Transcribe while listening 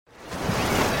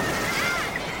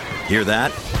Hear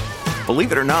that?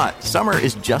 Believe it or not, summer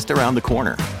is just around the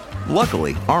corner.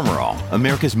 Luckily, Armor All,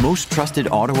 America's most trusted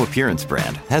auto appearance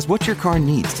brand, has what your car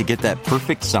needs to get that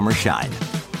perfect summer shine.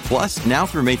 Plus, now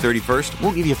through May 31st,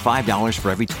 we'll give you $5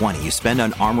 for every $20 you spend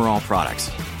on Armor All products.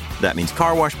 That means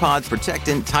car wash pods,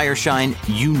 protectant, tire shine,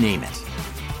 you name it.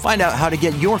 Find out how to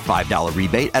get your $5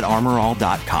 rebate at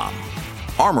armorall.com.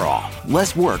 Armor All,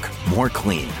 less work, more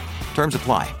clean. Terms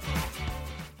apply.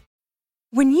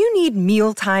 When you need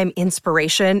mealtime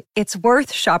inspiration, it's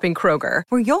worth shopping Kroger,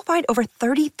 where you'll find over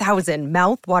 30,000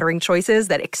 mouth-watering choices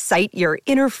that excite your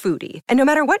inner foodie. And no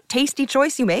matter what tasty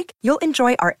choice you make, you'll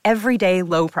enjoy our everyday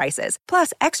low prices,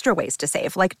 plus extra ways to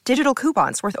save, like digital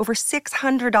coupons worth over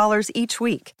 $600 each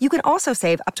week. You can also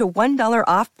save up to $1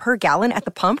 off per gallon at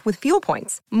the pump with fuel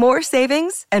points. More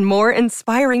savings and more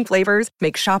inspiring flavors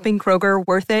make shopping Kroger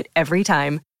worth it every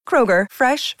time. Kroger,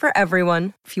 fresh for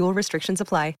everyone. Fuel restrictions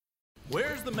apply.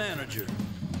 Where's the manager?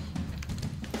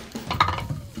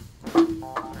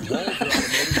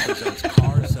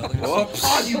 Whoops.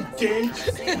 Oh, you did.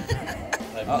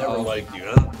 I've never liked you.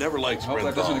 I've never liked Sprint.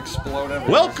 Hope that doesn't explode everywhere.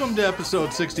 Welcome to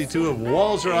episode 62 of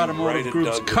Walser Automotive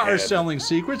Group's Car Selling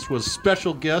Secrets with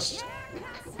special guest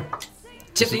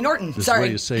Tiffany Norton. This is the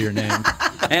way you say your name.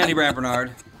 Andy Brant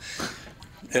Bernard.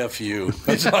 F you.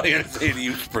 That's all I got to say to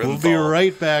you, Sprint. We'll be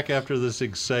right back after this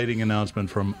exciting announcement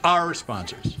from our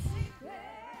sponsors.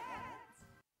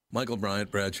 Michael Bryant,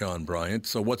 Bradshaw and Bryant.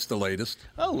 So what's the latest?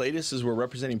 The latest is we're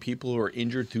representing people who are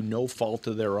injured through no fault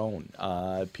of their own.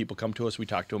 People come to us. We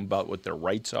talk to them about what their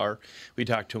rights are. We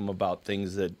talk to them about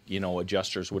things that,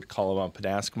 adjusters would call them up and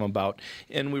ask them about.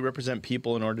 And we represent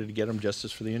people in order to get them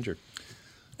justice for the injured.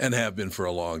 And have been for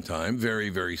a long time. Very,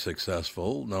 very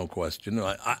successful, no question.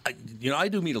 I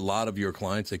do meet a lot of your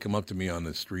clients. They come up to me on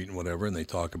the street and whatever, and they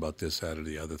talk about this, that, or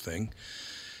the other thing.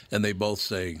 And they both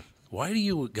say, why do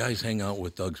you guys hang out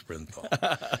with Doug Sprinthal?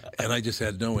 And I just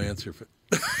had no answer.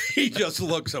 He just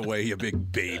looks away, you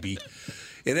big baby.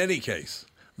 In any case,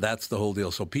 that's the whole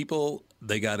deal. So people,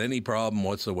 they got any problem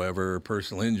whatsoever,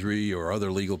 personal injury or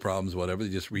other legal problems, whatever, they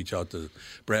just reach out to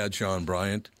Bradshaw and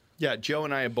Bryant. Yeah, Joe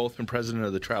and I have both been president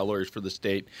of the trial lawyers for the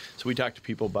state, so we talk to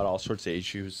people about all sorts of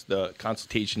issues. The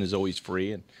consultation is always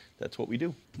free, and that's what we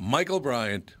do. Michael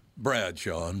Bryant,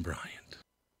 Bradshaw and Bryant.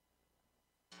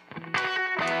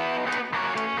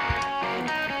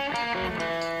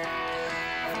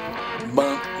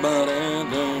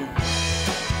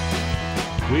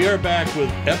 We are back with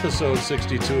episode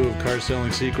 62 of Car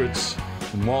Selling Secrets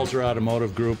from Walser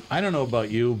Automotive Group. I don't know about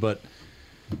you, but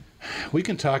we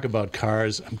can talk about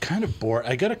cars. I'm kind of bored.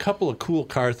 I got a couple of cool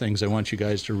car things I want you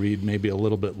guys to read maybe a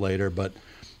little bit later, but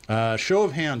show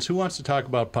of hands, who wants to talk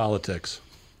about politics?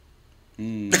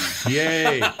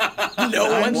 Yay.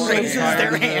 No one raises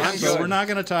their hand. So we're not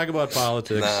going to talk about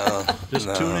politics.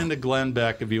 Just tune into Glenn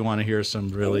Beck if you want to hear some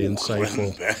really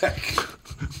insightful. Glenn Beck.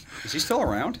 Is he still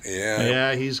around?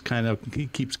 Yeah. Yeah, he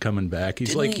keeps coming back.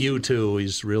 He's like you too.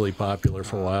 He's really popular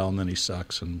for a while, and then he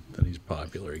sucks, and then he's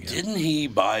popular again. Didn't he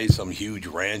buy some huge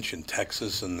ranch in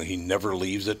Texas, and he never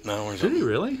leaves it now or something? Did he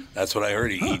really? That's what I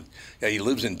heard. He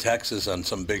lives in Texas on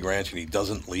some big ranch, and he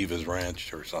doesn't leave his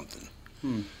ranch or something.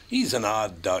 He's an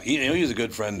odd dog. He was a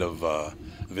good friend of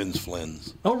Vince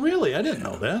Flynn's. Oh, really? I didn't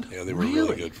know that. Yeah, they were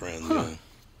really good friends. Huh. Yeah.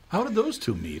 How did those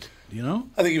two meet? Do you know?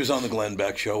 I think he was on the Glenn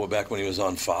Beck show back when he was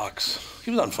on Fox. He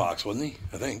was on Fox, wasn't he?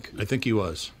 I think he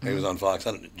was. He was on Fox.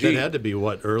 That had to be,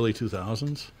 early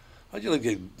 2000s? How'd you like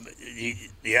it?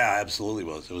 Yeah, absolutely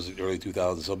was. It was early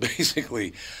 2000s. So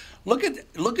basically, look at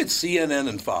CNN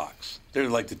and Fox. They're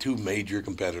like the two major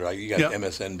competitors. You got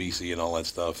MSNBC and all that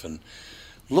stuff, and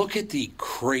look at the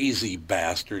crazy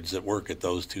bastards that work at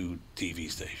those two TV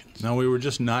stations. No, we were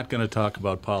just not going to talk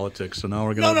about politics, so now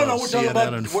we're going to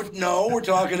we're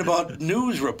talking about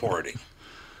news reporting.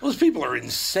 Those people are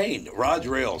insane.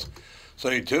 Roger Ailes.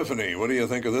 Say, Tiffany, what do you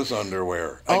think of this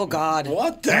underwear? Oh, God.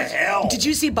 What the hell? Did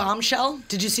you see Bombshell?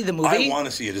 Did you see the movie? I want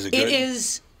to see it. Is it good? It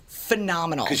is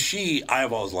phenomenal. Because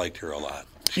I've always liked her a lot.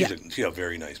 She's a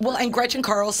very nice person. Well, and Gretchen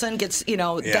Carlson gets,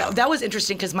 that was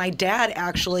interesting because my dad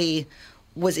actually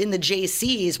was in the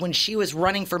JCs when she was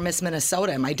running for Miss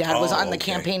Minnesota. And my dad was on the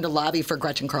campaign to lobby for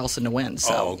Gretchen Carlson to win.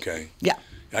 So. Oh, okay. Yeah.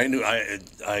 I knew I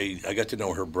got to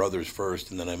know her brothers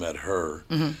first, and then I met her.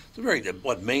 Mm-hmm.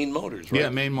 It's Maine Motors, right? Yeah,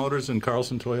 Maine Motors and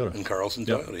Carlson Toyota. And Carlson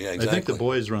Toyota, yeah, exactly. I think the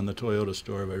boys run the Toyota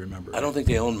store, if I remember. I don't think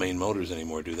they own Maine Motors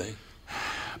anymore, do they?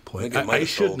 Boy, I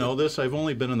should know this. I've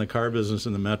only been in the car business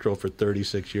in the Metro for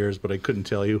 36 years, but I couldn't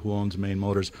tell you who owns Maine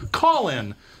Motors. Call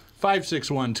in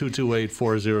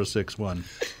 561-228-4061.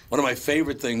 One of my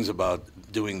favorite things about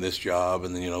doing this job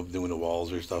and doing the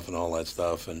Walser stuff and all that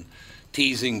stuff and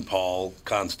teasing Paul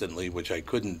constantly, which I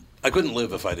couldn't I couldn't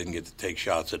live if I didn't get to take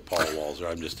shots at Paul Walser.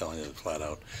 I'm just telling you flat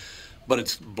out. But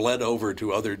it's bled over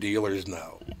to other dealers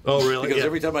now. Oh, really? Because Yeah.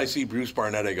 every time I see Bruce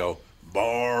Barnett, I go,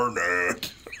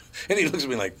 Barnett. And he looks at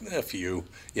me like, F you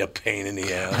pain in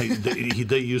the ass.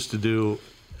 They used to do.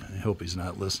 I hope he's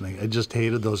not listening. I just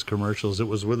hated those commercials. It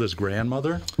was with his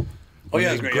grandmother. Oh, yeah,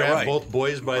 they his grabbed right. both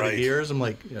boys by Right. the ears. I'm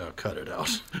like, cut it out.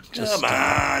 Just Come stop.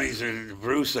 on,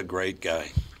 Bruce is a great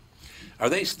guy. Are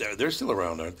they? They're still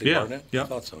around, aren't they? Yeah, Barnett? yeah. I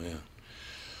thought so. Yeah.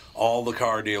 All the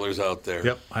car dealers out there.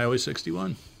 Yep, Highway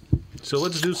 61. So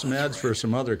let's do some ads for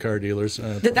some other car dealers.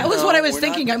 That was what I was we're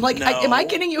thinking. not- I'm like, am I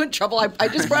getting you in trouble? I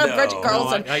just brought up Gretchen No.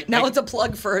 Carlson. No, now it's a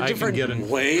plug for a I can different. get in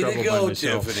Way to trouble go, by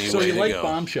myself. Tiffany, So way you to like go.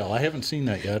 Bombshell? I haven't seen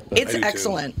that yet. But It's I do too.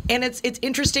 excellent, and it's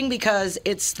interesting because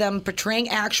it's them portraying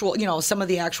actual, some of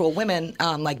the actual women,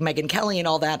 like Megyn Kelly and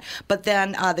all that. But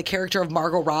then the character of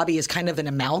Margot Robbie is kind of an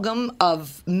amalgam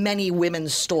of many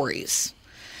women's stories,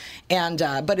 and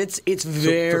but it's So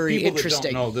very for people interesting.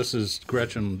 that don't know, this is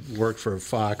Gretchen worked for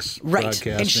Fox Right,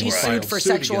 Broadcasting. and she filed sued for suit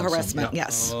sexual against harassment. them. Yeah.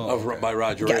 Yes. By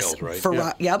Roger Yes, Ailes, right?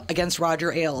 for against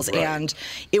Roger Ailes, Right. and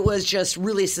it was just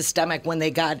really systemic when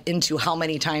they got into how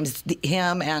many times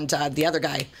him and the other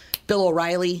guy, Bill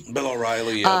O'Reilly, Bill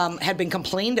O'Reilly. Yeah. had been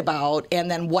complained about, and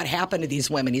then what happened to these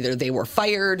women? Either they were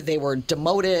fired, they were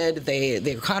demoted,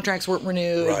 their contracts weren't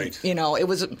renewed. Right. It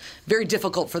was very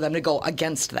difficult for them to go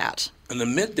against that. And the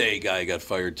Midday guy got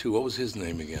fired too. What was his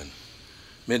name again?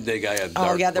 Midday guy had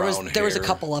dark Oh yeah, there brown was a hair.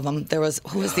 couple of them.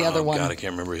 Who was the other one? God, I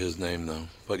can't remember his name though.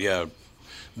 But yeah,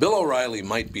 Bill O'Reilly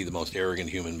might be the most arrogant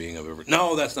human being I've ever.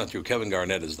 No, that's not true. Kevin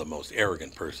Garnett is the most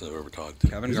arrogant person I've ever talked to.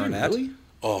 Kevin Garnett.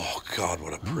 Oh God,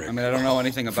 what a prick! I mean, I don't know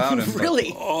anything about him. but Really?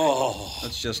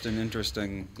 That's just an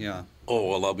interesting, yeah. Oh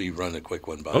well, I'll be running a quick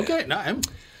one by. Okay, now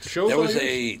shows There all was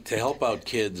yours. to help out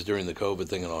kids during the COVID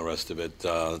thing and all the rest of it.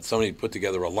 Somebody put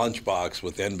together a lunchbox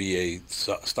with NBA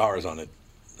stars on it.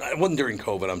 It wasn't during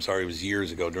COVID. I'm sorry, it was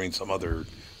years ago during some other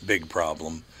big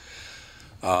problem.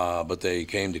 But they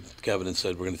came to Kevin and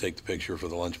said, "We're going to take the picture for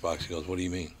the lunchbox." He goes, "What do you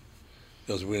mean?"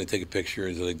 He goes, "We're going to take a picture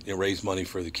and raise money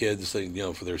for the kids,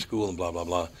 for their school and blah blah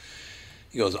blah."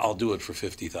 He goes, "I'll do it for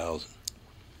 $50,000."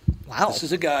 Wow. This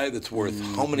is a guy that's worth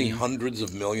how many hundreds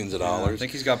of millions of dollars? I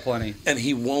think he's got plenty. And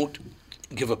he won't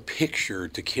give a picture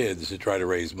to kids to try to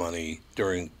raise money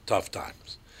during tough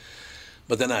times.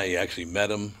 But then I actually met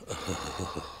him.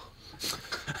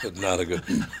 But not a good.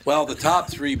 Well, the top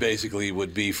three basically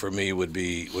would be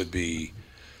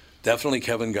definitely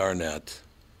Kevin Garnett.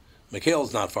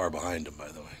 Mikhail's not far behind him, by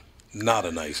the way. Not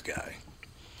a nice guy.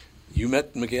 You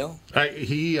met Mikhail?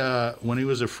 He when he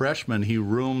was a freshman, he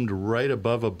roomed right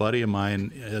above a buddy of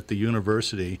mine at the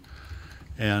university,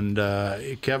 and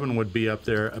Kevin would be up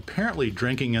there apparently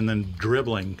drinking and then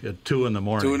dribbling at 2 in the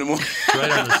morning. 2 in the morning.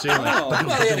 Right on the ceiling. Well,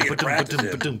 he had to get practice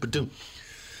in. Ba-dum.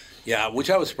 Yeah, which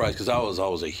I was surprised because I was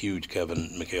always a huge Kevin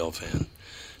McHale fan.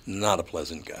 Not a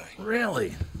pleasant guy.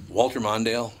 Really? Walter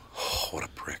Mondale, oh, what a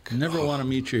prick. Never want to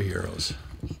meet your heroes.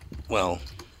 Well,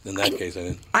 in that case, I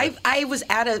didn't. I was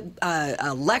at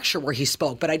a lecture where he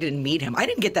spoke, but I didn't meet him. I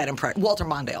didn't get that impression. Walter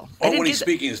Mondale. Oh, when he's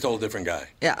speaking, it's a totally different guy.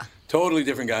 Yeah. Totally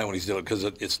different guy when he's doing it because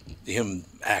it's him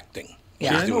acting. Yeah.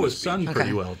 See, I He's doing know his speech. son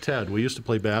pretty well, Ted. We used to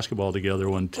play basketball together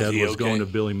when Ted he was okay? going to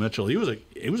Billy Mitchell. He was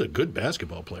a good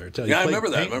basketball player. Ted. He Yeah, I played remember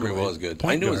that. I paint remember he guard, was good.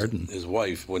 point I knew guard, and his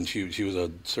wife when she was a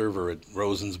server at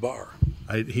Rosen's Bar.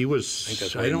 he was. think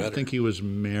that's where I he don't met think her. he was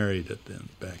married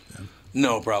back then.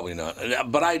 No, probably not.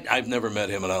 But I've never met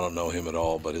him and I don't know him at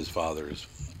all. But his father is.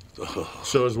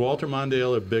 So is Walter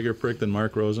Mondale a bigger prick than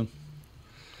Mark Rosen?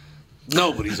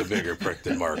 Nobody's a bigger prick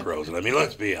than Mark Rosen. I mean,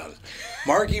 let's be honest.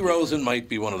 Marky Rosen might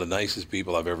be one of the nicest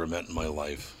people I've ever met in my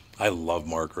life. I love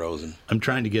Mark Rosen. I'm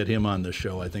trying to get him on the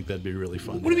show. I think that'd be really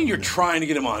fun. What do you mean you're trying to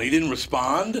get him on? He didn't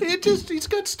respond? He's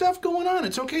got stuff going on.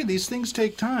 It's okay. These things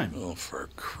take time. Oh, for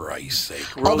Christ's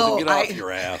sake. Rosen, Although get off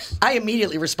your ass. I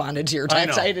immediately responded to your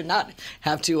text. know. I did not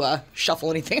have to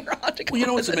shuffle anything around. To Well, you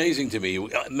know what's with it. amazing to me?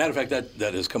 Matter of fact,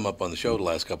 that has come up on the show the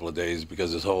last couple of days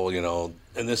because this whole,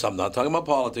 and this, I'm not talking about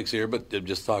politics here, but I'm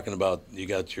just talking about you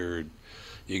got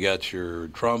your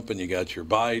Trump and you got your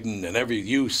Biden and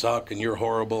you suck and you're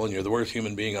horrible and you're the worst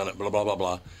human being on it, blah, blah, blah,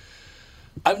 blah.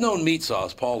 I've known Meat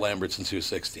Sauce, Paul Lambert, since he was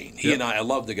 16. He and I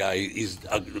love the guy. He's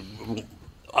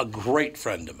a great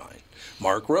friend of mine.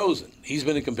 Mark Rosen, he's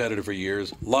been a competitor for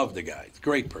years. Love the guy.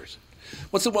 Great person.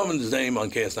 What's the woman's name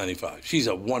on KS95? She's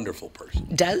a wonderful person.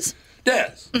 Des?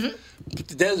 Des.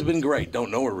 Des has been great.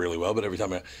 Don't know her really well, but every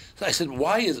time I said,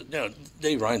 why is it?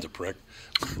 Dave Ryan's a prick,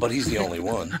 but he's the only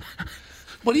one.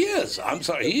 But he is. I'm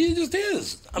sorry. He just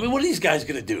is. I mean, what are these guys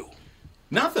going to do?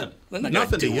 Nothing. They're not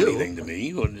Nothing to gonna do you. anything to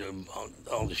me.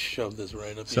 I'll just shove this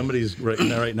right up. Somebody's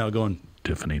right now going,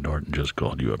 Tiffany Norton just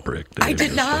called you a brick. I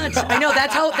did not. I know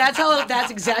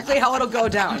that's exactly how it'll go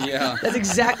down. Yeah. That's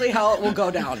exactly how it will go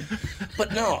down.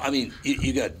 But no, I mean,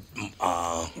 you got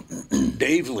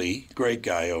Dave Lee, great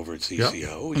guy over at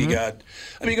CCO. Yep.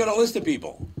 You got a list of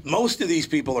people. Most of these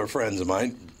people are friends of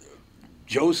mine.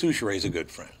 Joe Souchere is a good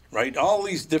friend, right? All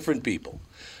these different people.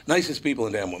 Nicest people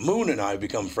in damn. Moon and I have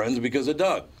become friends because of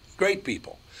Doug. Great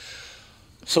people.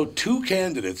 So two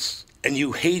candidates, and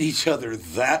you hate each other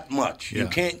that much.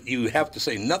 Yeah. You have to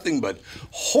say nothing but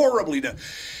horribly.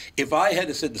 If I had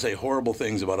to sit and say horrible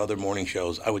things about other morning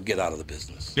shows, I would get out of the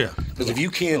business. Yeah. Because if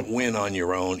you can't win on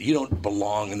your own, you don't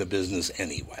belong in the business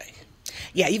anyway.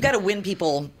 Yeah, you've got to win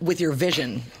people with your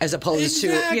vision as opposed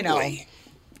Exactly. to,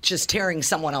 just tearing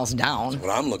someone else down. What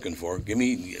I'm looking for. Give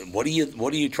me what are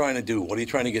you trying to do? What are you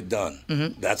trying to get done?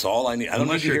 Mm-hmm. That's all I need. I don't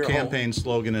Unless need to your hear campaign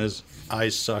slogan is "I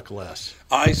suck less."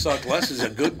 I suck less is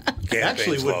a good campaign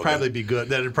Actually, slogan. would probably be good.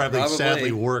 That'd probably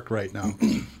sadly work right now.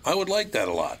 I would like that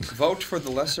a lot. Vote for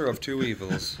the lesser of two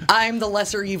evils. I'm the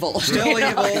lesser evil. Still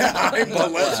evil. I'm the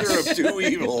lesser of two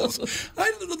evils.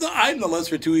 I'm the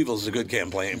lesser of two evils is a good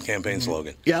campaign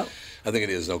slogan. Yeah. I think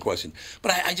it is, no question.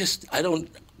 But I don't.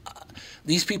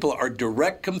 These people are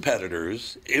direct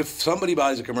competitors. If somebody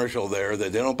buys a commercial there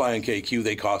that they don't buy in KQ,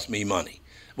 they cost me money.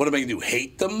 What am I going to do?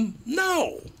 Hate them?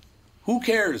 No. Who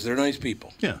cares? They're nice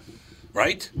people. Yeah.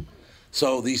 Right?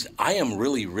 So I am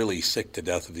really, really sick to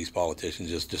death of these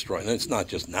politicians just destroying. And it's not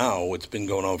just now. It's been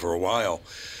going on for a while.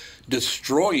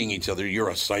 Destroying each other. You're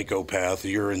a psychopath.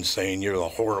 You're insane. You're a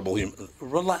horrible human.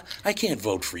 I can't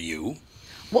vote for you.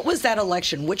 What was that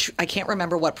election? Which I can't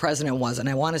remember what president was, and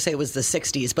I want to say it was the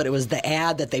 60s, but it was the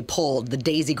ad that they pulled, the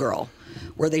Daisy Girl,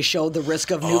 where they showed the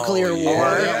risk of nuclear war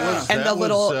and the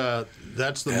little.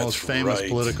 That's the most famous right.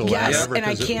 political Yes, ad ever and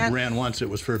I because can't- it ran once. It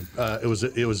was for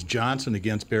it was Johnson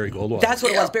against Barry Goldwater. That's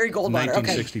what it was, Barry Goldwater.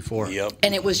 Okay. 1964. Yep.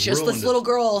 And it was just Ruined this it. little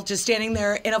girl just standing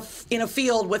there in a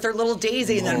field with her little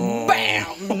daisy, and then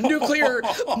bam, nuclear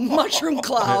mushroom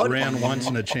cloud. It ran once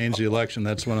and it changed the election.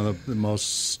 That's one of the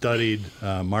most studied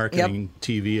marketing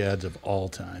TV ads of all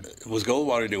time. Was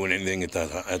Goldwater doing anything at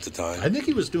the time? I think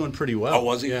he was doing pretty well. Oh,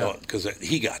 was he? Yeah. Because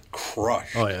he got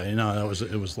crushed. Oh yeah,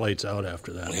 it was lights out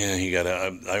after that. Yeah, he got.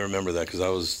 I remember that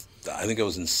because I think I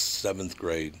was in 7th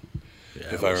grade,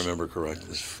 Yeah, if I remember correctly. It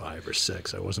was 5 or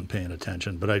 6. I wasn't paying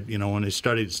attention, but when I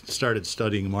started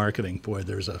studying marketing, boy,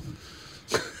 there's a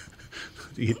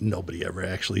nobody ever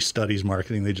actually studies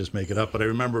marketing; they just make it up. But I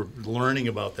remember learning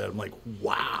about that. I'm like,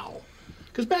 wow,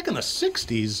 because back in the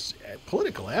 '60s,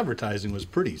 political advertising was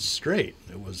pretty straight.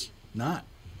 It was not.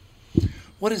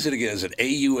 What is it again? Is it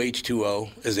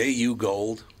AUH2O? Is AU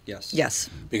gold? Yes. Yes.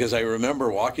 Because I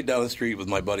remember walking down the street with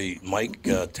my buddy Mike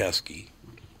Teskey,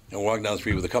 and walking down the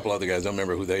street with a couple other guys. I don't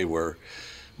remember who they were,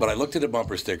 but I looked at a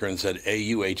bumper sticker and said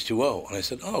AUH2O, and I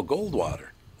said, "Oh, Goldwater."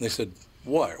 And they said,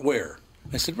 "What? Where?"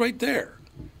 I said, "Right there."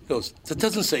 He goes, "That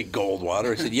doesn't say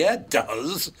Goldwater." I said, "Yeah, it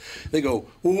does." They go,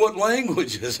 "Well, what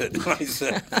language is it?" And I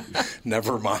said,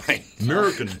 "Never mind."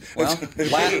 American. Well,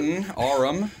 Latin,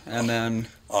 aurum, and then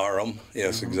Aurum,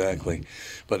 yes, exactly.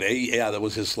 But that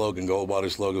was his slogan.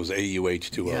 Goldwater's slogan was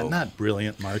AUH2O. Yeah, not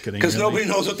brilliant marketing. Because really. nobody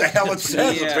knows what the hell it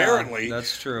says, Yeah, apparently.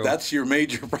 that's true. That's your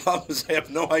major problem, is I have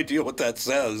no idea what that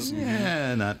says.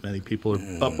 Yeah, not many people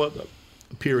are up the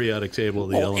periodic table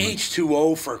of the elements.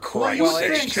 H2O, for Christ's well,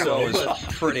 sake. H2O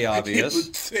is pretty You obvious.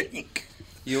 would think.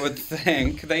 You would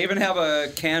think. They even have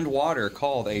a canned water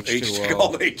called H2O.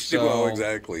 Called H2O, So,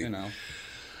 exactly. You know.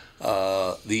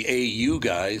 The AU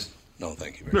guys. No,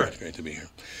 thank you very much. Great to be here.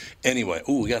 Anyway,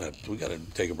 we gotta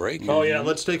take a break. Oh yeah,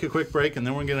 let's take a quick break and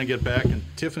then we're gonna get back. And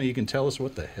Tiffany, you can tell us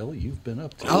what the hell you've been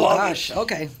up to. Oh Love gosh. it.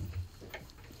 Okay.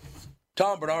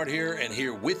 Tom Bernard here, and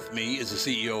here with me is the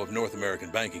CEO of North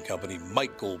American Banking Company,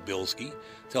 Michael Bilski.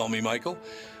 Tell me, Michael,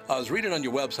 I was reading on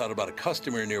your website about a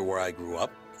customer near where I grew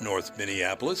up, North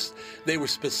Minneapolis. They were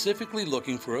specifically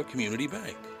looking for a community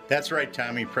bank. That's right,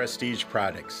 Tommy, Prestige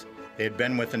Products. They had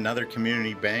been with another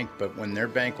community bank, but when their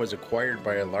bank was acquired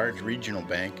by a large regional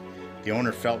bank, the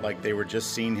owner felt like they were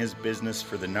just seeing his business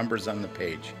for the numbers on the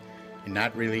page and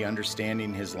not really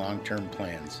understanding his long-term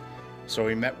plans. So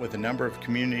he met with a number of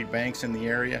community banks in the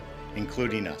area,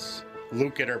 including us.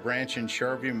 Luke at our branch in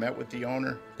Shoreview met with the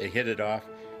owner, they hit it off,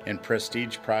 and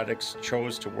Prestige Products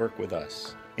chose to work with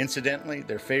us. Incidentally,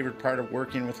 their favorite part of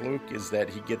working with Luke is that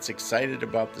he gets excited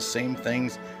about the same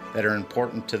things that are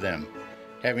important to them.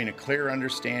 Having a clear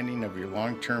understanding of your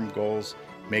long-term goals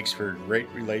makes for a great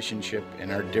relationship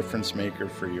and our difference maker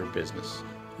for your business.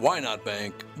 Why not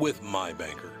bank with my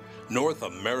banker? North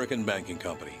American Banking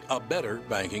Company, a better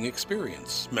banking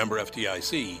experience. Member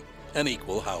FDIC, an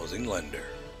equal housing lender.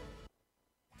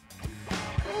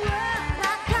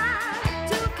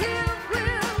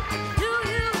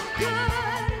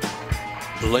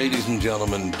 Ladies and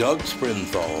gentlemen, Doug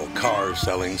Sprinthal, Car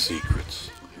Selling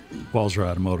Secrets. Walzer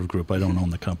Automotive Group. I don't own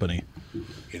the company.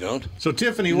 You don't? So,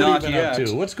 Tiffany, what Not have you been up yet.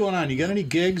 to? What's going on? You got any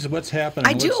gigs? What's happening?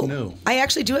 I do. What's new? I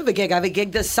actually do have a gig. I have a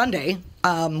gig this Sunday.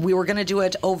 We were going to do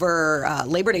it over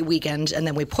Labor Day weekend, and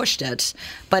then we pushed it.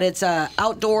 But it's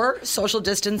outdoor, social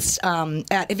distance. Have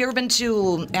you ever been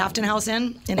to Afton House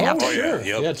Inn in Afton? Oh, yeah.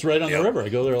 Yeah, it's right on the river. I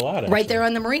go there a lot. Right there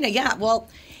on the marina, yeah. Well,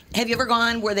 have you ever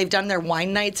gone where they've done their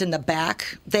wine nights in the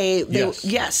back?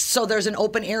 Yes. So there's an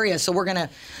open area. So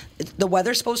the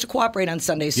weather's supposed to cooperate on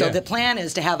Sunday. So Yeah. the plan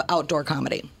is to have outdoor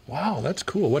comedy. Wow, that's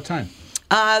cool. What time?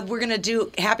 We're going to do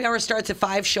happy hour starts at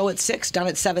 5, show at 6, done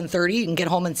at 7:30. You can get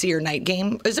home and see your night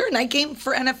game. Is there a night game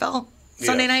for NFL?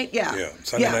 Sunday night? Yeah. Yeah,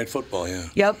 Sunday night football, yeah.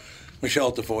 Yep.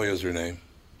 Michelle Tafoya is her name.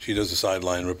 She does the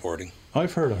sideline reporting.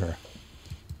 I've heard of her.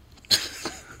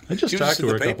 I just She was talked to in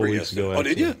her a the couple paper weeks ago. yesterday. Oh,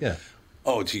 did actually. you? Yeah.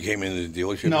 Oh, she came into the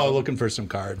dealership? No, looking for some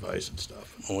car advice and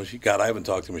stuff. Oh, God, I haven't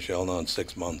talked to Michelle now in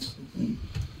 6 months.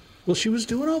 Well, she was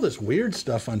doing all this weird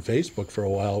stuff on Facebook for a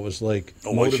while. It was like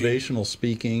was she? motivational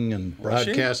speaking and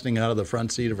broadcasting out of the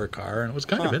front seat of her car, and it was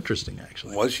kind of interesting,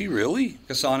 actually. Was she really?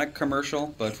 A Sonic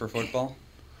commercial, but for football.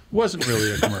 Wasn't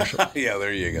really a commercial. Yeah,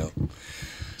 there you go.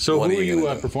 So What who are are you you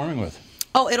gonna do? performing with?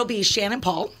 Oh, it'll be Shannon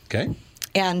Paul Okay.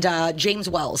 and James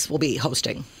Wells will be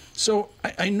hosting. So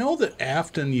I know that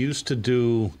Afton used to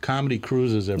do comedy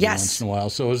cruises every Yes. once in a while.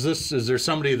 So is there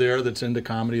somebody there that's into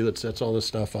comedy that sets all this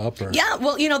stuff up? Or? Yeah,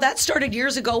 well, that started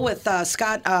years ago with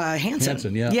Scott Hansen.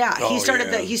 Hansen, yeah. Yeah, Oh, he started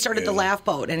yeah, the Laugh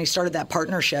Boat, and he started that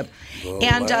partnership. The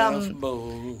and Laugh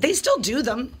Boat. they still do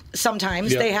them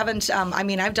sometimes. Yeah. They haven't.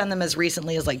 I've done them as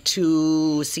recently as like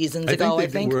 2 seasons ago. I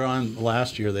think. Were on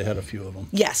last year. They had a few of them.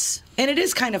 Yes, and it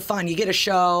is kind of fun. You get a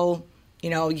show.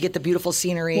 You get the beautiful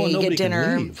scenery. Well, you nobody get can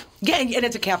dinner. leave. Yeah, and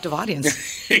it's a captive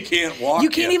audience. You can't walk. You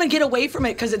can't yet. even get away from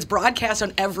it because it's broadcast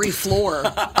on every floor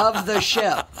of the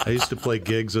ship. I used to play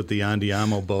gigs with the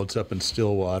Andiamo boats up in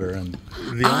Stillwater, and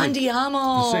the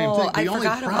Andiamo. same thing. I The only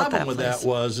forgot about problem that with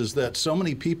place. is that so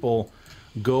many people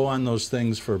go on those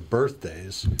things for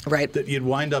birthdays, Right. that you'd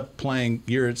wind up playing.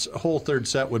 Your whole third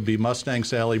set would be Mustang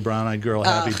Sally, Brown Eyed Girl,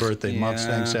 Happy Birthday, yeah.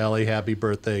 Mustang Sally, Happy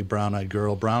Birthday, Brown Eyed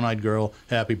Girl,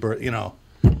 Happy Birthday.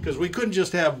 Because we couldn't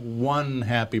just have one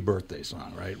Happy Birthday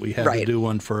song, right? We had to Right. do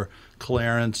one for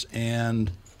Clarence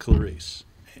and Clarice.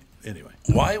 Anyway,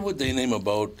 Why would they name a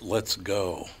boat Let's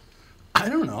Go? I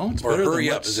don't know. It's Or better Hurry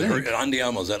than Up? Let's Is it Sing.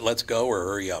 Andiamo? Is that Let's Go or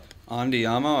Hurry Up?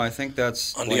 Andiamo, I think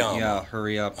that's. Andiamo. Yeah,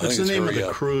 hurry up. I It's think the it's name of Hurry the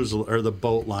Up. cruise or the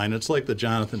boat line. It's like the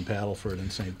Jonathan Paddleford in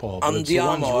St. Paul. But it's the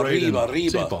Andiamo, ones right in arriba.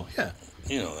 St. Paul. Yeah.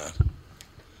 You know that.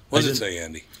 What does it say,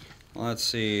 Andy? Let's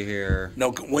see here.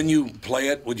 No, when you play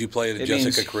it, would you play it at It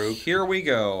Jessica means, Krug? Here we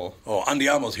go. Oh,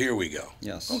 Andiamo's Here We Go.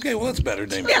 Yes. Okay, well, that's a better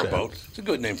name for a boat. It's a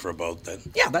good name for a boat, then.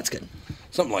 Yeah, that's good.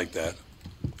 Something like that.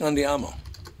 Andiamo.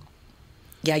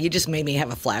 Yeah, you just made me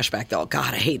have a flashback, though.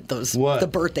 God, I hate those What? the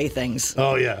birthday things.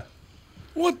 Oh, yeah.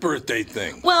 What birthday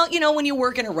thing? Well, when you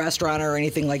work in a restaurant or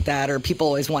anything like that, or people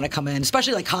always want to come in,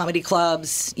 especially like comedy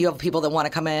clubs, you have people that want to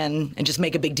come in and just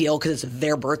make a big deal because it's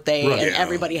their birthday, Right. and Yeah,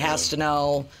 everybody has to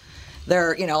know.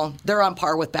 They're on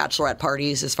par with bachelorette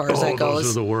parties as far as that goes.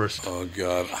 Those are the worst. Oh,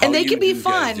 God. How And they you can be guys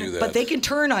fun, do that? but they can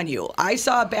turn on you. I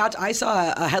saw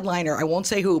a headliner. I won't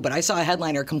say who, but I saw a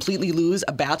headliner completely lose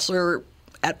a bachelorette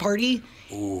party.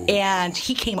 Ooh. And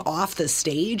he came off the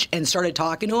stage and started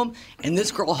talking to him, and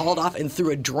this girl hauled off and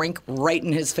threw a drink right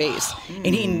in his face, and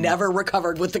he never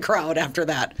recovered with the crowd after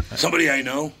that. Somebody I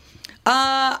know?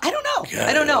 I don't know. God,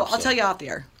 I don't I know. hope I'll so. tell you off the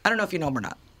air. I don't know if you know him or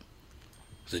not.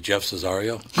 Is it Jeff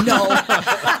Cesario? No,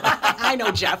 I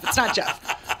know Jeff. It's not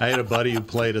Jeff. I had a buddy who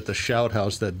played at the Shout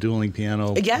House, that dueling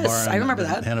piano Yes, bar I remember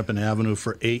that. Hennepin Avenue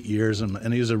for 8 years,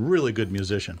 and he was a really good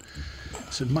musician.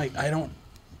 I said, Mike,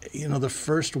 the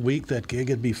first week that gig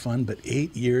would be fun, but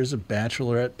 8 years of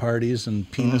bachelorette parties and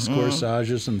penis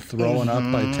corsages and throwing up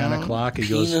by 10 o'clock. He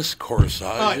goes, Penis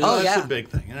corsage. that's yeah. a big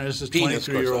thing. It's just Penis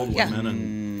 23-year-old corsage. women.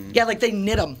 And Yeah, like they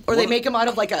knit them, or they make them out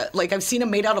of like I've seen them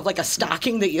made out of like a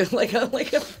stocking that you and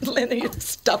then you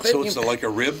stuff it. So and it's you, like a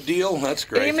rib deal? That's and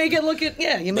great. you make it look you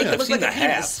make it I've look seen like the a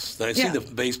penis. hats. I've Yeah. seen the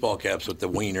baseball caps with the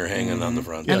wiener hanging on the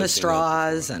front. and Yeah, the I've seen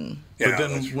straws and. that. But Yeah, then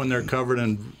that's- when they're covered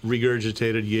in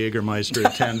regurgitated Jägermeister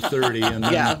at 10:30, and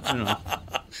then, Yeah.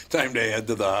 time to head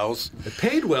to the house. It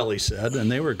paid well, he said,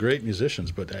 and they were great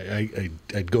musicians. But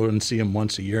I'd go and see them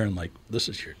once a year, and this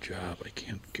is your job. I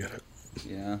can't get it.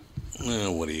 Yeah.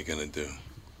 Well, what are you going to do?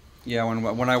 Yeah,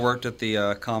 when I worked at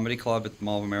the comedy club at the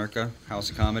Mall of America, House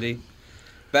of Comedy,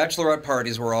 bachelorette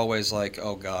parties were always like,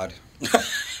 oh God.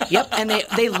 Yep, and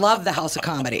they love the House of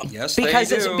Comedy. Yes, because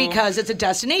they it's do. because it's a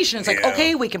destination. It's like, Yeah.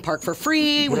 okay, we can park for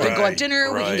free, we can go have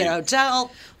dinner, we can get a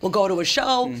hotel, we'll go to a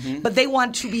show. But they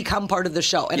want to become part of the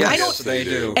show. And I don't Yes, they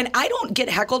do. And I don't get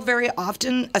heckled very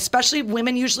often, especially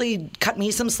women usually cut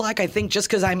me some slack, I think, just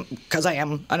because I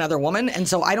am another woman. And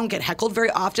so I don't get heckled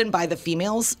very often by the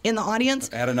females in the audience.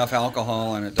 Add enough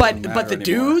alcohol and it doesn't But matter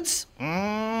the anymore. dudes,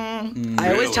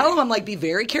 I always tell them, I'm like, be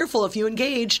very careful if you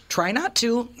engage. Try not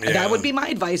to. Yeah. That would be my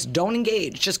advice. Don't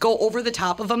engage. Just go over the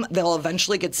top of them. They'll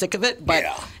eventually get sick of it. But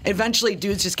eventually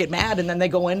dudes just get mad and then they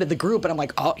go into the group and I'm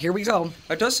like, oh, here we go.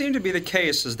 It does seem to be the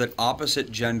case is that opposite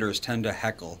genders tend to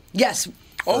heckle. Yes.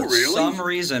 Oh, For really? some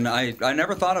reason, I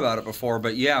never thought about it before,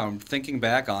 but yeah, I'm thinking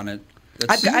back on it. It's,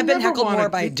 I've been never heckled wanna- more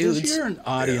by if dudes. you're an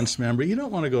audience member, you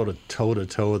don't want to go to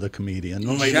toe with a comedian.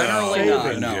 Generally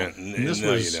not, no. And this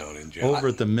No, was you don't, in general. over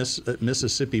at the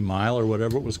Mississippi Mile or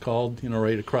whatever it was called,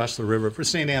 right across the river for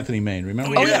St. Anthony, Maine.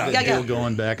 Remember Oh, we yeah, had yeah, that deal yeah.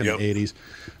 going back in Yep. the 80s?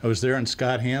 I was there and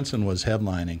Scott Hansen was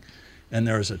headlining. And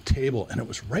there was a table, and it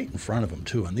was right in front of him,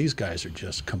 too. And these guys are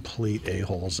just complete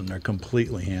a-holes, and they're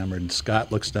completely hammered. And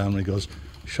Scott looks down and he goes,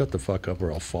 shut the fuck up or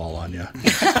I'll fall on you.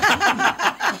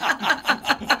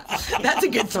 That's a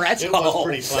good threat. It was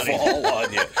pretty funny. Fall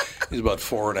on you. He's about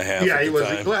 4.5 Yeah, at he the was.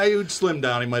 time. Well, he would slim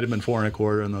down. He might have been 4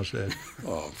 1/4 in those days.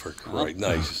 Oh, for great,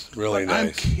 nice, really I'm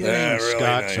nice. kidding, really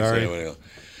Scott, nice. sorry. Anyway,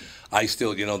 I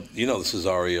still, you know the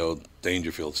Cesario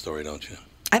Dangerfield story, don't you?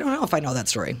 I don't know if I know that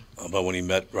story. About when he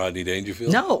met Rodney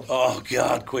Dangerfield? No. Oh,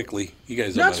 God, quickly. You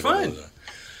guys don't That's might have fine. known that.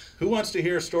 Who wants to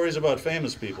hear stories about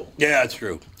famous people? Yeah, that's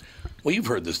true. Well, you've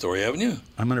heard this story, haven't you?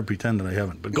 I'm going to pretend that I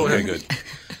haven't, but go Okay, ahead. good.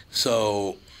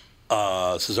 So,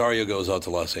 Cesario goes out to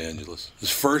Los Angeles. His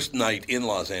first night in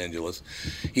Los Angeles,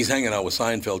 he's hanging out with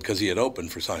Seinfeld because he had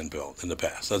opened for Seinfeld in the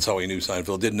past. That's how he knew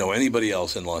Seinfeld. Didn't know anybody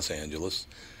else in Los Angeles,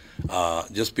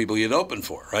 just people he had opened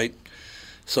for, right?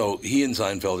 So he and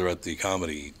Seinfeld are at the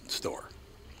Comedy Store.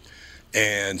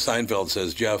 And Seinfeld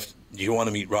says, Jeff, do you want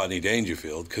to meet Rodney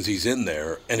Dangerfield? Because he's in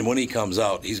there. And when he comes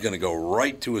out, he's going to go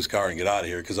right to his car and get out of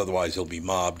here because otherwise he'll be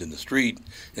mobbed in the street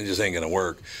and it just ain't going to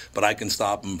work. But I can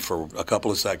stop him for a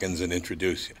couple of seconds and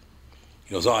introduce you.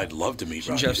 He goes, oh, I'd love to meet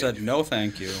And Rodney Jeff said, Dangerfield. no,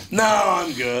 thank you. No,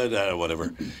 I'm good.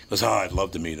 Whatever. He goes, oh, I'd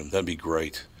love to meet him. That'd be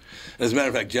great. As a matter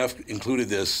of fact, Jeff included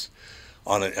this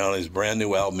on his brand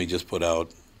new album he just put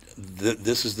out.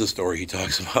 This is the story he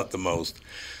talks about the most.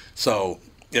 So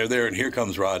they're there, and here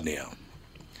comes Rodney out.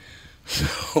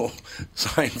 So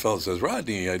Seinfeld says,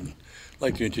 Rodney, I'd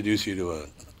like to introduce you to a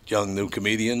young new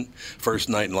comedian. First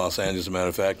night in Los Angeles, as a matter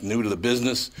of fact. New to the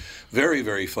business. Very,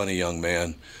 very funny young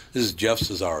man. This is Jeff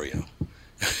Cesario.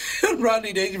 And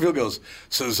Rodney Dangerfield goes,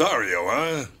 Cesario,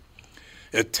 huh?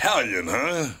 Italian,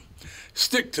 huh?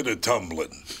 Stick to the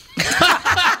tumbling.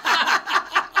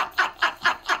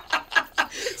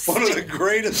 One of the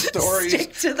greatest stories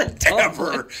Stick to the tumbling.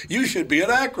 ever. You should be an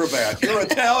acrobat. You're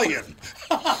Italian.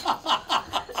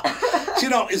 You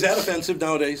know, is that offensive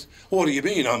nowadays? What do you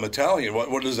mean? I'm Italian.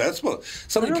 What is that supposed? I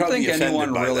Somebody don't tried to think be offended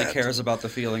anyone by really that. cares about the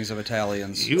feelings of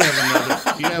Italians. You have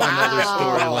another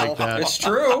story like that. It's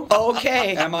true.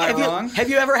 Okay. Am I wrong? Have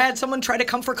you ever had someone try to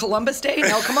come for Columbus Day?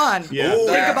 No, come on. Yeah. Oh,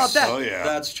 Think yes. about that. Oh, yeah.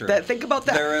 That's true. Think about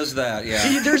that. There is that,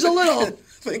 yeah. There's a little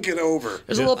Think it over.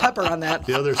 pepper on that.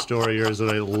 The other story here is that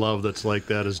I love that's like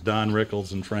that is Don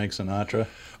Rickles and Frank Sinatra.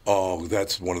 Oh,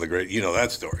 that's one of the great. You know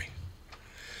that story.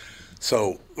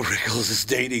 So Rickles is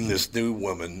dating this new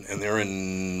woman, and they're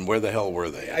in where the hell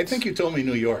were they? I think you told me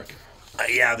New York.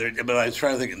 Yeah, but I was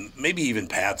trying to think. Maybe even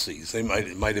Patsy's. They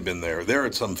might have been there. They're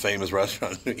at some famous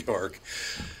restaurant in New York.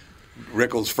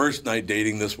 Rickles' first night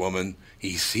dating this woman,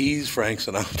 he sees Frank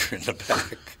Sinatra in the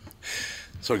back.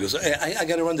 So he goes, hey, I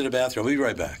got to run to the bathroom. I'll be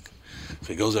right back. So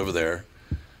he goes over there,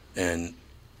 and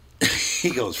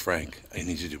he goes, Frank, I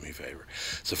need you to do me a favor.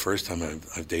 It's the first time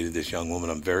I've dated this young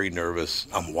woman. I'm very nervous.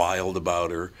 I'm wild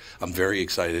about her. I'm very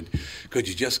excited. Could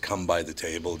you just come by the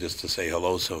table just to say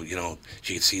hello so,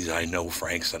 she could see that I know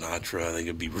Frank Sinatra? I think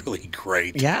it'd be really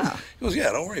great. Yeah. He goes,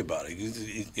 yeah, don't worry about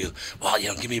it. Well,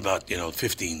 give me about,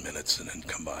 15 minutes and then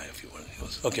come by if you want. He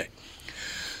goes, okay.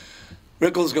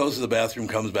 Rickles goes to the bathroom,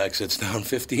 comes back, sits down.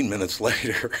 15 minutes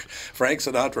later, Frank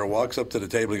Sinatra walks up to the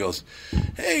table. He goes,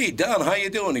 hey, Don, how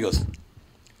you doing? He goes,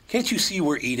 can't you see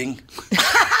we're eating?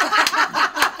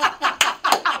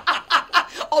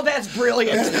 Oh, that's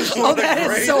brilliant.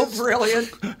 That is so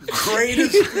brilliant.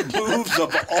 Greatest moves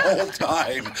of all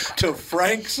time to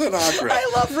Frank Sinatra. I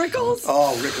love Rickles.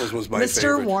 Oh, Rickles was my Mr.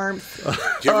 favorite. Warmth.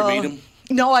 Did you ever meet him?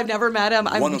 No, I've never met him.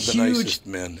 I'm One of the huge, nicest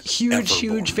men huge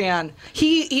ever born. fan.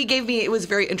 He gave me. It was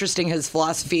very interesting, his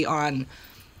philosophy on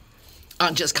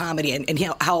just comedy and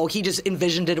how he just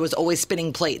envisioned it was always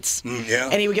spinning plates. Yeah.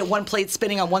 And he would get one plate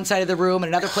spinning on one side of the room and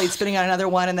another plate spinning on another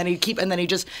one, and then he'd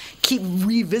just keep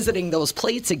revisiting those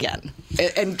plates again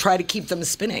and try to keep them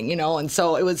spinning, you know. And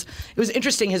so it was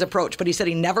interesting, his approach. But he said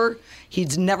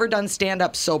he's never done stand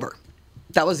up sober.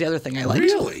 That was the other thing I liked.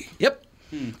 Really? Yep.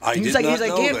 I did not know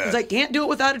that. He's like, can't do it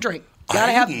without a drink.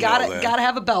 I didn't know that. Gotta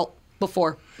have a belt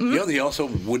before. You know, he also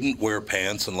wouldn't wear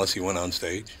pants unless he went on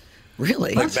stage.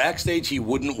 Really? Like backstage, he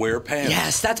wouldn't wear pants.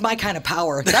 Yes, that's my kind of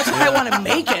power. That's why I want to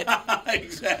make it.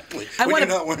 Exactly. When you're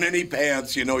not wearing any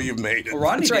pants, you know you've made it. Well,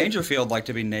 Rodney right. Dangerfield liked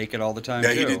to be naked all the time,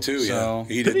 Yeah, too. he did too. So,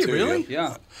 Yeah, he did too. really?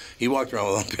 Yeah. He walked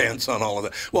around with pants on, all of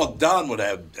that. Well, Don would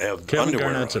have Kevin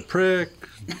underwear Garnett's on. a prick.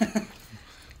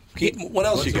 What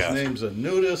else you What's got? his name's a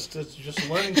nudist. It's just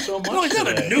learning so much. No, he's not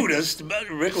today. a nudist.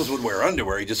 Rickles would wear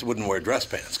underwear. He just wouldn't wear dress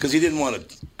pants because he didn't want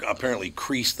to apparently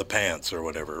crease the pants or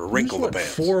whatever, or wrinkle He's the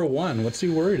pants. 4'1". What's he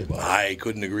worried about? I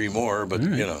couldn't agree more, but you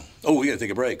know. Oh, we got to take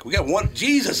a break. We got one.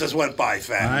 Jesus has went by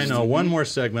fast. I know. One more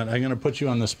segment. I'm going to put you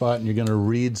on the spot, and you're going to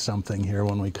read something here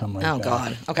when we come right back. Oh,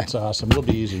 God. Okay. It's awesome. It'll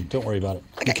be easy. Don't worry about it.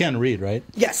 You can read, right?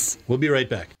 Yes. We'll be right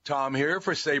back. Tom here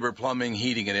for Sabre Plumbing,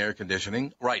 Heating, and Air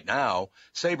Conditioning. Right now,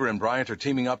 Sabre and Bryant are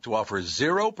teaming up to offer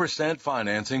 0%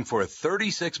 financing for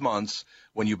 36 months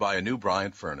when you buy a new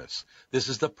Bryant furnace. This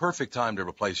is the perfect time to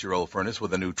replace your old furnace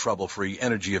with a new trouble-free,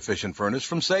 energy-efficient furnace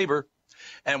from Sabre.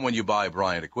 And when you buy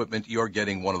Bryant equipment, you're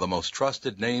getting one of the most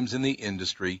trusted names in the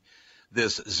industry.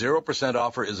 This 0%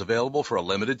 offer is available for a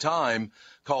limited time.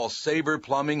 Call Sabre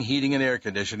Plumbing, Heating, and Air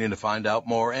Conditioning to find out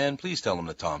more, and please tell them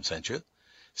that Tom sent you.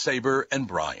 Sabre and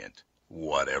Bryant,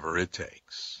 whatever it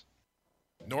takes.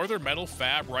 Northern Metal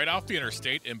Fab, right off the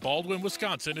interstate in Baldwin,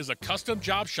 Wisconsin, is a custom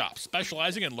job shop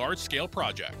specializing in large-scale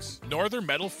projects. Northern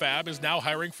Metal Fab is now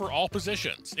hiring for all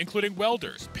positions, including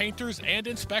welders, painters, and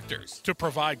inspectors, to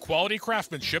provide quality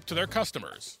craftsmanship to their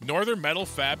customers. Northern Metal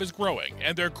Fab is growing,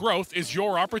 and their growth is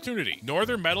your opportunity.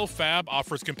 Northern Metal Fab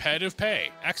offers competitive pay,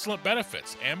 excellent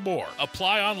benefits, and more.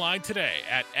 Apply online today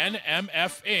at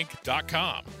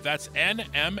nmfinc.com. That's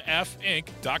nmfinc.com.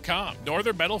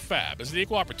 Northern Metal Fab is an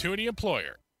equal opportunity employer.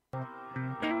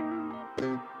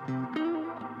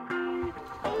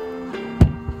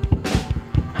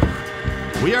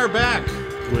 We are back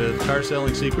with Car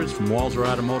Selling Secrets from Walzer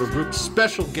Automotive Group.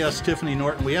 Special guest Tiffany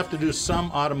Norton. We have to do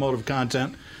some automotive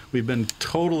content. We've been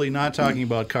totally not talking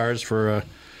about cars for a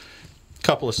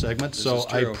couple of segments. So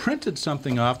I printed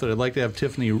something off that I'd like to have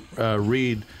Tiffany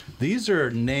read. These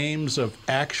are names of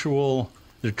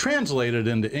they're translated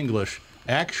into English,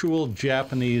 actual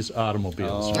Japanese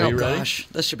automobiles. Are you ready? Gosh,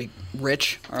 this should be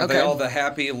rich. Are they all the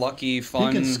happy, lucky,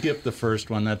 fun? You can skip the first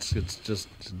one. It's just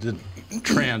the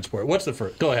transport. What's the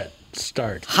first? Go ahead.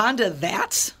 Start. Honda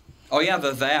That. Oh, yeah,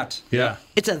 the That. Yeah.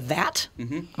 It's a That?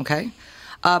 Mm-hmm. Okay.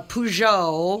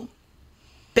 Peugeot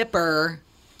Bipper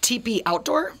TP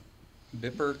Outdoor.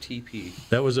 Bipper TP.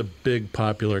 That was a big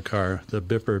popular car, the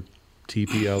Bipper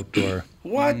TP Outdoor.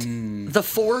 What? The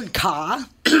Ford Ka.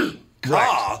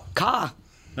 Ka? Ka.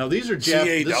 Now, these are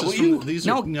C-A-W? These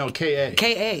are K-A.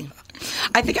 K-A.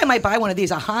 I think I might buy one of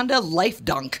these, a Honda Life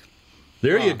Dunk.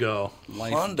 There you go.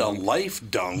 Honda Life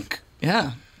Dunk.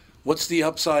 Yeah. What's the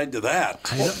upside to that?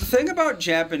 Well, the thing about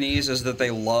Japanese is that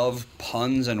they love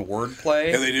puns and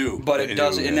wordplay. Yeah, they do. But They it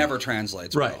does. do, It yeah. never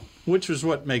translates Right. well. Which is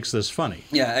what makes this funny.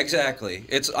 Yeah, exactly.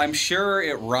 I'm sure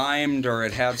it rhymed or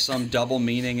it had some double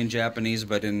meaning in Japanese,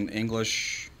 but in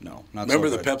English, no, not Remember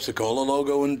so the good. Pepsi-Cola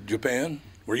logo in Japan?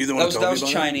 Were you the one That who told was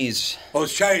me about it? Chinese. Oh,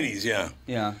 it's Chinese, yeah.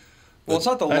 Yeah. Well, it's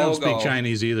not the I logo. don't speak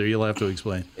Chinese either. You'll have to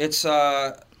explain. It's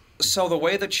so the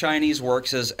way that Chinese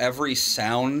works is every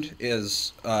sound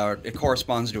is it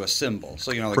corresponds to a symbol.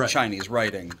 So like Right. Chinese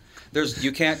writing.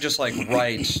 You can't just like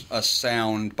write a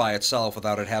sound by itself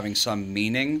without it having some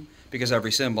meaning, because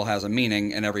every symbol has a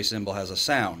meaning and every symbol has a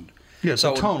sound. Yeah, it's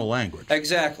a tonal language.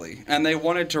 Exactly. And they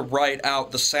wanted to write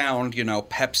out the sound,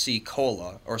 Pepsi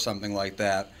Cola or something like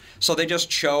that. So they just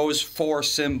chose 4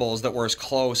 symbols that were as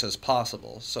close as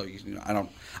possible. So I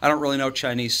don't really know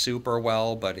Chinese super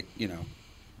well, but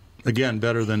Again,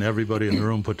 better than everybody in the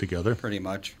room put together. pretty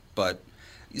much. But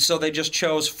so they just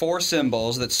chose 4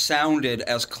 symbols that sounded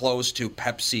as close to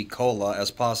Pepsi Cola as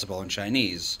possible in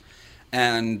Chinese.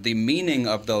 And the meaning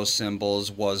of those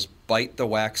symbols was bite the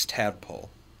wax tadpole.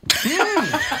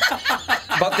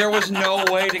 But there was no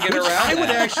way to get around I would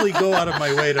that. actually go out of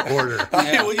my way to order.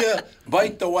 Will you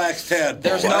bite the wax tadpole?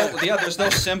 There's no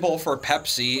symbol for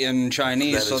Pepsi in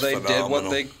Chinese, That so is they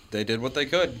phenomenal. did what they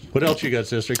could. What else you got,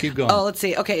 sister? Keep going. Oh, let's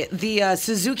see. Okay, the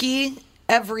Suzuki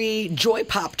every Joy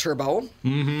Pop Turbo.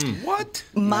 Mm-hmm. What?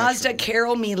 Mazda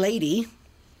Carol Me Lady.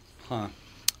 Huh.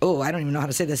 Oh, I don't even know how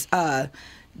to say this.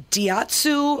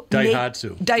 Daihatsu.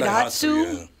 Daihatsu.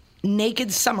 Daihatsu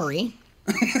Naked Summary.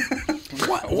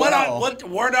 What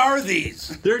are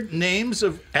these? They're names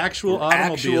of actual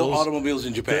automobiles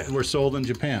in Japan. that were sold in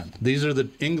Japan. These are the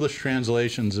English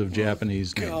translations of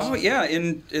Japanese names. Oh yeah,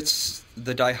 it's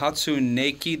the Daihatsu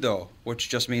Nakido, which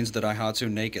just means the Daihatsu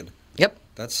Naked. Yep.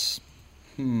 That's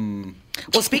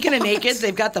Well, speaking of naked,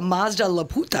 they've got the Mazda La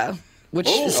Puta, which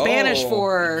is Spanish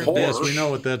for... Yes, we know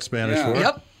what that's Spanish for.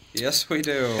 Yep. Yes, we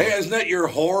do. Hey, isn't that your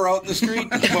whore out in the street?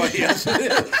 Well, yes,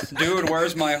 it is. Dude,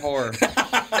 where's my whore?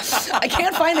 I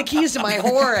can't find the keys to my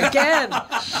whore again.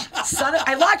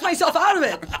 I locked myself out of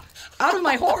it. Out of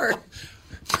my whore.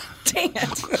 Dang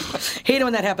it. Hate it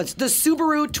when that happens. The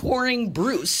Subaru Touring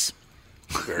Bruce.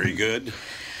 Very good.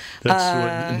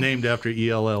 That's named after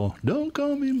ELL. Don't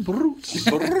call me Bruce.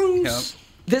 Bruce.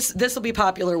 Yep. This will be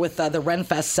popular with the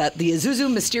Renfest set. The Isuzu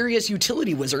Mysterious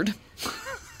Utility Wizard.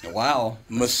 Wow.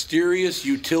 Mysterious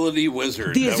Utility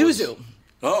Wizard. The Isuzu.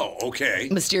 Oh, okay.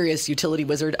 Mysterious Utility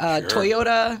Wizard.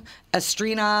 Toyota,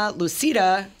 Estrina,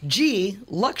 Lucida, G,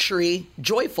 Luxury,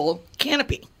 Joyful,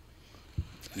 Canopy.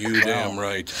 You damn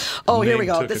right. Oh, here we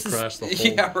Name go. Took This is across the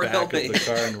whole back of really. the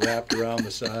car and wrapped around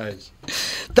the sides.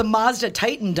 the Mazda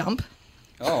Titan Dump.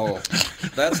 Oh,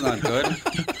 that's not good.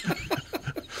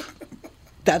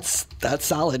 That's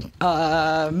solid.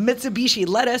 Mitsubishi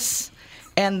Lettuce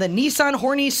and the Nissan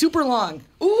Horny Super Long.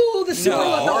 Ooh, the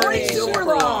Horny Super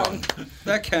Long.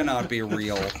 That cannot be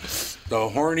real. The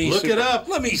horny. Look it up.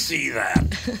 Let me see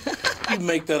that. You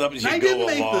make that up as you I go didn't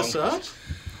along. make this up.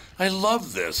 I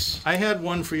love this. I had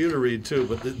one for you to read too,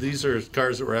 but these are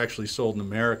cars that were actually sold in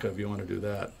America. If you want to do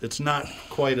that, it's not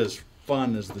quite as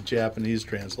fun as the Japanese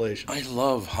translation. I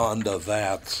love Honda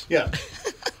That's. Yeah.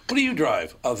 What do you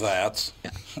drive? A That's.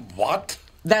 Yeah. What?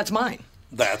 That's mine.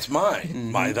 That's mine.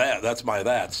 Mm-hmm. My that. That's my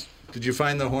That's. Did you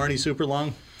find the horny super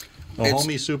long? The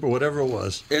homie super, whatever it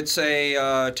was. It's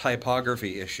a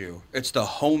typography issue. It's the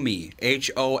Homey,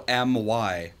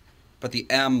 Homy, but the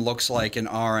M looks like an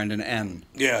R and an N.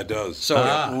 Yeah, it does. So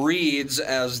it reads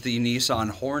as the Nissan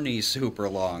Horny Super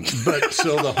Long. But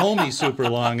so the homie super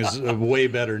long is a way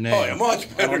better name. Oh, yeah, much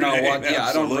I better don't know name, what. Yeah,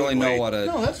 I don't really know what a.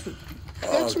 No, that's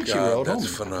Oh, what she God, wrote. that's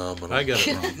homie. phenomenal. I got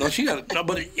it wrong. No, she got it. No,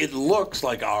 but it looks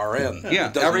like RN. Yeah,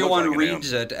 It doesn't everyone look like an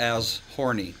reads M. it as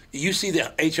horny. You see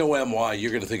the HOMY,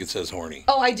 you're going to think it says horny.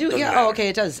 Oh, I do. Doesn't Yeah. matter. Oh, okay.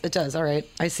 It does. It does. All right.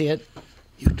 I see it.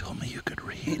 You told me you could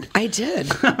read. I did.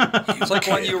 It's like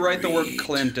when you write the word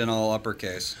Clint in all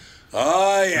uppercase.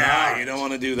 Oh, yeah, you don't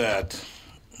want to do that.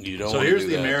 You don't So want to here's do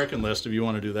the that. American list if you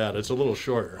want to do that. It's a little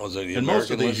shorter. Oh, is that the and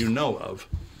most of American these list? you know of.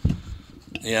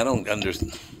 Yeah, I don't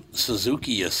understand.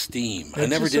 Suzuki Esteem. I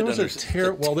never It's did just- it was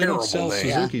understand. well, they don't sell name.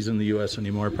 Suzukis in the U.S.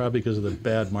 anymore, probably because of the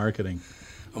bad marketing.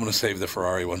 I'm going to save the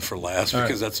Ferrari one for last All right.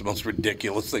 because that's the most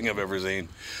ridiculous thing I've ever seen.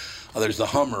 There's the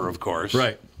Hummer, of course.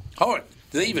 Right. Oh,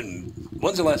 they even.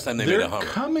 When's the last time they made They're a Hummer?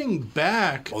 coming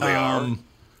back. Oh, they are?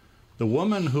 The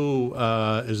woman who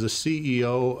is the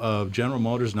CEO of General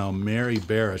Motors now, Mary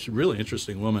Barra, she's a really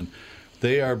interesting woman.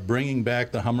 They are bringing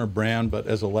back the Hummer brand, but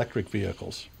as electric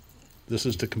vehicles. This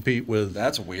is to compete with.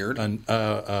 That's weird.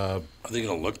 Are they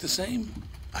going to look the same?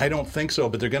 I don't think so,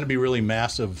 but they're going to be really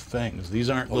massive things. These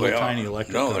aren't Well, little they tiny are.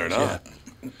 electric No, cars. they're not.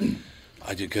 Yeah.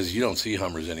 I did because you don't see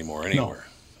Hummers anymore anywhere.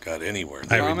 God, anywhere.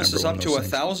 I Promises remember up one to of those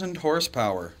things. 1,000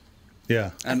 horsepower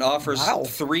Yeah. and offers Wow.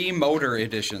 3 motor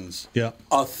editions Yeah.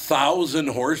 1,000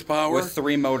 horsepower. with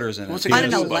 3 motors in it. What's it On gonna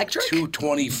an do, about electric?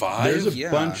 225. There's a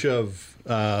Yeah. bunch of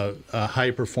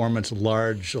high-performance,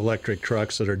 large electric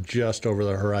trucks that are just over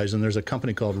the horizon. There's a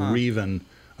company called Ravan,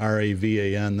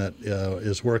 R-A-V-A-N, that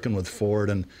is working with Ford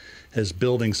and is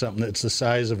building something that's the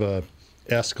size of a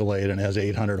Escalade and has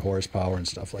 800 horsepower and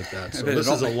stuff like that. So But it this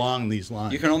is only- along these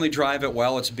lines. You can only drive it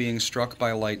while it's being struck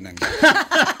by lightning.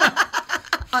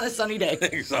 On a sunny day.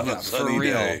 It's on a For sunny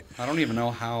real. day. I don't even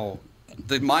know how.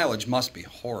 The mileage must be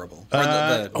horrible.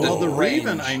 Or Well, the range.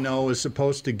 Raven, I know, is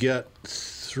supposed to get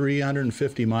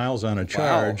 350 miles on a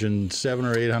charge and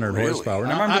 700 or 800 Really? horsepower. I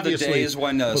Now, remember the obviously, days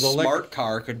when a with smart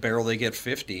car could barely get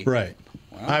 50. Right.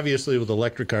 Obviously, with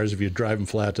electric cars, if you drive them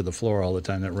flat to the floor all the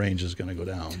time, that range is going to go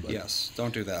down. But Yes,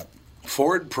 don't do that.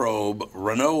 Ford Probe,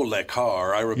 Renault Le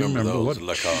Car. I you remember, remember those what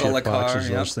Le Car. The Le Car, boxes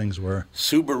yep. those things were.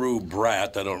 Subaru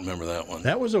Brat. I don't remember that one.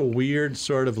 That was a weird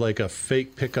sort of like a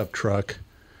fake pickup truck.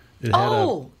 It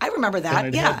Oh, I remember had that.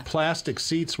 and it Yeah. had plastic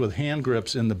seats with hand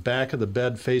grips in the back of the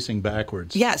bed facing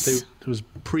backwards. Yes. It was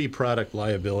pre-product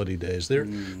liability days.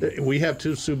 We have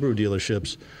 2 Subaru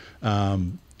dealerships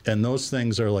And those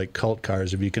things are like cult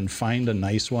cars. If you can find a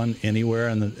nice one anywhere,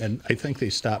 and I think they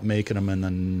stopped making them in the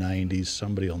 90s.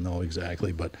 Somebody will know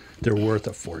exactly, but they're worth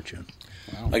a fortune.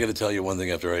 I got to tell you one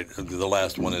thing after the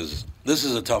last one is, this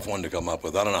is a tough one to come up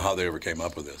with. I don't know how they ever came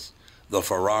up with this. The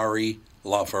Ferrari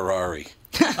LaFerrari.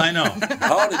 I know.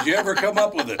 How did you ever come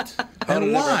up with it?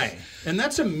 And why? And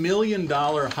that's $1 million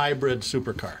hybrid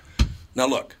supercar. Now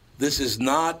look, this is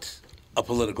not a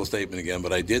political statement again,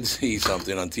 but I did see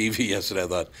something on TV yesterday. I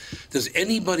thought, does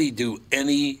anybody do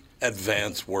any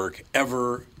advance work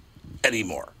ever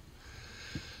anymore?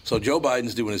 So Joe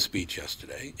Biden's doing his speech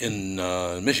yesterday in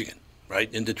Michigan,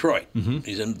 right, in Detroit. Mm-hmm.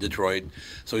 He's in Detroit,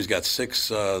 so he's got 6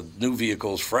 new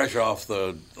vehicles fresh off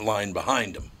the line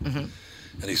behind him. Mm-hmm.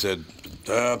 And he said,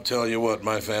 I'll tell you what,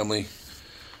 my family,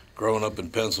 growing up in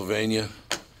Pennsylvania,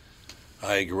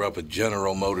 I grew up with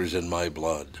General Motors in my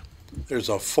blood. There's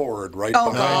a Ford right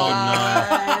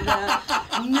behind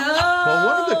him. No. Well,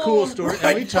 one of the cool stories,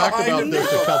 and we talked about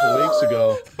this a couple weeks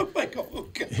ago. Oh,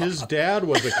 his dad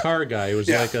was a car guy. He was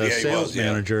like a sales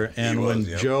manager. And when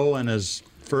Joe and his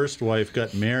first wife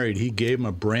got married, he gave him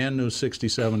a brand new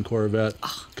 67 Corvette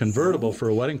convertible for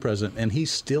a wedding present, and he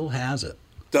still has it.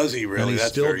 Does he really? And he That's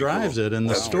still very drives cool. it. And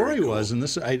the That's story very cool. was, and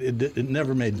this I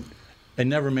never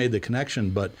made the connection,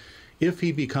 but if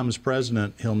he becomes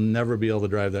president, he'll never be able to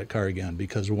drive that car again,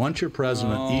 because once you're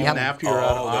president, even after you're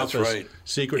out of that's office, right.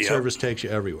 Secret Service takes you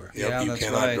everywhere. Yep, you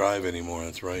cannot drive anymore.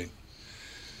 That's right.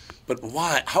 But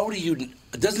why? How do you?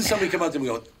 Doesn't somebody come out to me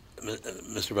and go,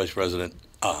 Mr. Vice President,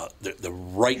 the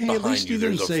right Hey, behind at least you, you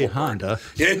there's didn't a say Ford. Honda.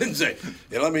 Yeah, he didn't say.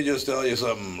 Yeah, let me just tell you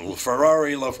something.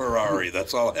 Ferrari LaFerrari.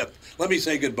 That's all I have. Let me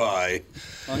say goodbye.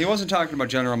 Well, he wasn't talking about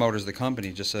General Motors, the company.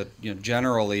 He just said,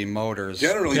 Generally Motors.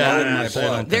 Generally Motors.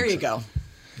 Motors. There you go.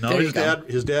 No,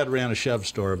 his dad ran a Chev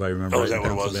store, if I remember right, is that in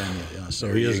what it was? Pennsylvania. Yeah, so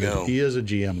There he you is go. a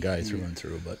GM guy through and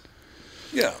through, but.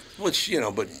 Yeah, which,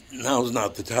 but now's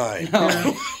not the time.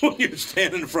 When you're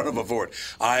standing in front of a Ford.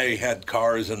 I had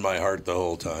cars in my heart the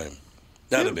whole time.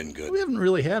 That'd have been good. We haven't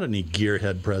really had any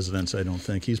gearhead presidents, I don't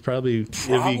think. He's probably if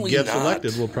Probably he gets not.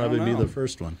 elected, will probably be the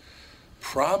first one.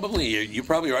 Probably. You're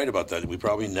probably right about that. We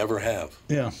probably never have.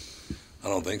 Yeah. I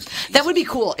don't think so. That would be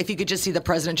cool if you could just see the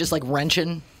president just like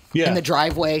wrenching in the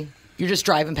driveway. You're just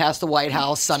driving past the White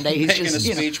House Sunday. He's Making just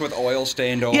a speech with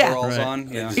oil-stained Yeah. overalls Right. on.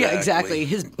 Yeah. Yeah, exactly.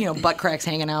 His butt cracks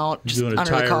hanging out, just Doing a under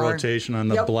the tire car. rotation on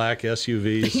the black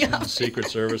SUVs and Secret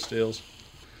Service deals.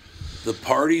 The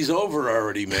party's over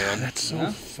already, man. That's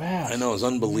so fast. I know. It's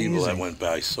unbelievable. Amazing. That went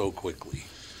by so quickly.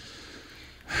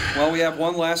 Well, we have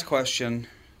one last question.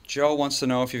 Joe wants to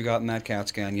know if you've gotten that CAT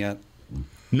scan yet.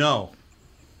 No.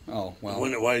 Oh, well.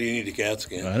 Why do you need a CAT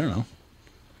scan? I don't know.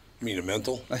 You mean a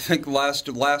mental? I think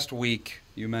last week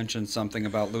you mentioned something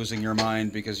about losing your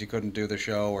mind because you couldn't do the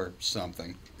show or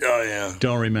something. Oh, yeah.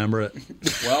 Don't remember it.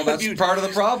 Well, that's part of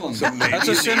the problem. So maybe That's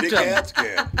a you need symptom. a CAT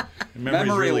scan. Memory's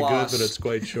Memory really loss. good, but it's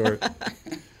quite short.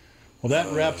 Well,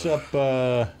 that wraps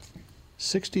up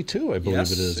 62, I believe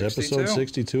Yes, it is. 62. Episode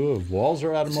 62 of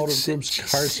Walzer Automotive Group's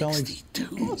Just Car Selling. 62?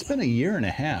 Well, it's been a year and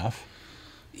a half.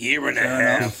 Year and a Fair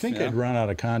half. I enough. think Yeah. I'd run out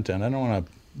of content. I don't want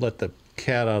to let the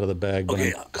cat out of the bag, but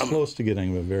Okay, I'm I'm- close to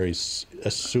getting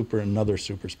another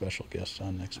super special guest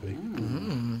on next week.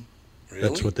 Really?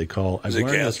 That's what they call. I've Is it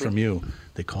learned this Catherine? from you.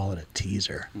 They call it a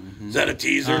teaser. Is that a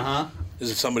teaser? Uh-huh.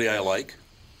 Is it somebody I like?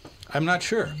 I'm not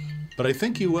sure, but I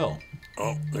think you will.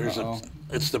 Oh,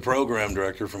 it's the program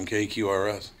director from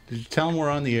KQRS. Did you tell him we're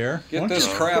on the air? Get Why don't this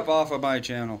you- crap off of my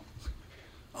channel.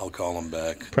 I'll call him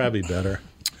back. Probably better.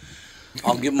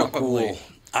 I'll give him a Probably. cool.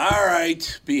 All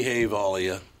right, behave, all of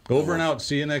you. Over and out.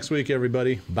 See you next week,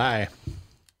 everybody. Bye.